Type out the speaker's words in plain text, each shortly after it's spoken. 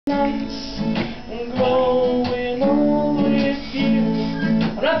nights and growing old with you.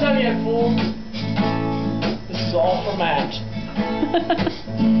 I'm not done yet, fool. This is all for Matt.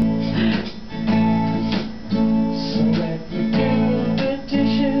 So let me do the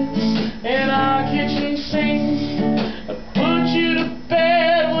dishes in our kitchen sink. Put you to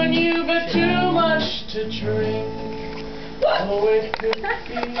bed when you've had too much to drink. Oh, it could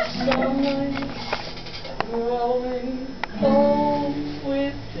be sunlight growing old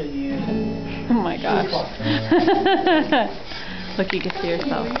with you. Oh my gosh. Look, you can see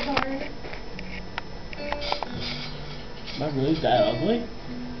yourself. Am I really that ugly?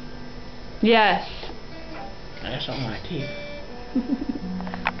 Yes. I got something on my teeth.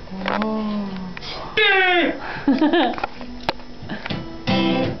 Oh,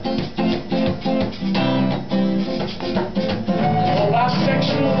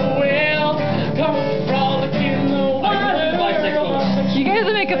 bisexual whale, come frolic in the water. You guys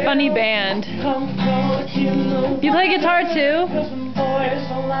would make a funny band. You play guitar too? Boys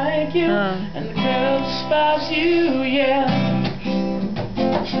don't like you, and the girls despise you, yeah.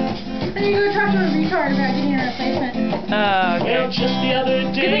 Then you go talk to a retard about getting a replacement. Oh, okay. Well, just the other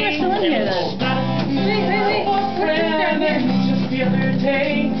day. Good thing we're still in here then. Wait. Just the other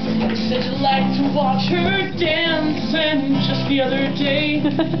day, you said you like to watch her dance, and just the other day,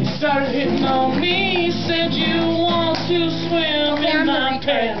 you started hitting on me. You said you want to swim in my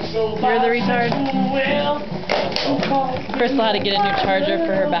pants. So You're the retard? well, Crystal had to get a new charger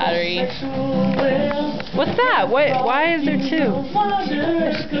for her battery. What's that? Why is there two?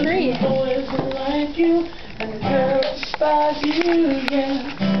 There's three. Like you, and the girls despise you,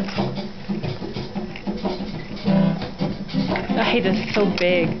 yeah. I hate this, it's so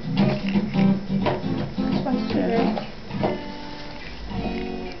big.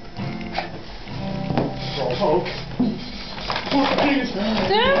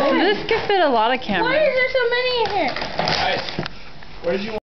 This could fit a lot of cameras. Why is there so many in here? Where did you